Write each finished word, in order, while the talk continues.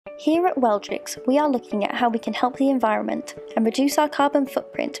Here at Weldricks, we are looking at how we can help the environment and reduce our carbon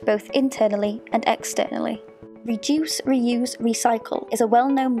footprint both internally and externally. Reduce, reuse, recycle is a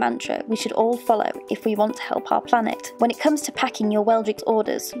well-known mantra we should all follow if we want to help our planet. When it comes to packing your Weldricks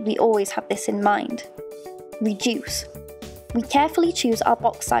orders, we always have this in mind. Reduce. We carefully choose our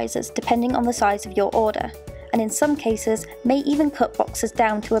box sizes depending on the size of your order, and in some cases may even cut boxes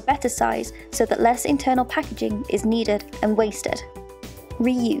down to a better size so that less internal packaging is needed and wasted.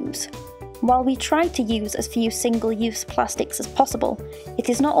 Reuse. While we try to use as few single-use plastics as possible, it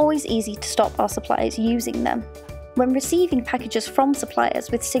is not always easy to stop our suppliers using them. When receiving packages from suppliers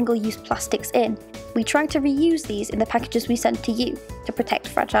with single-use plastics in, we try to reuse these in the packages we send to you to protect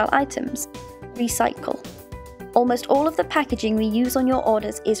fragile items. Recycle. Almost all of the packaging we use on your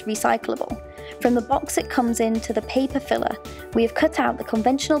orders is recyclable. From the box it comes in to the paper filler, we have cut out the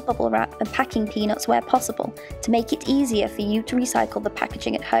conventional bubble wrap and packing peanuts where possible to make it easier for you to recycle the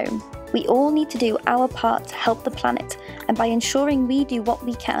packaging at home. We all need to do our part to help the planet, and by ensuring we do what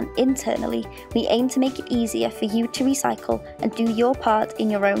we can internally, we aim to make it easier for you to recycle and do your part in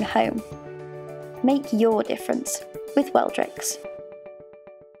your own home. Make your difference with Weldricks.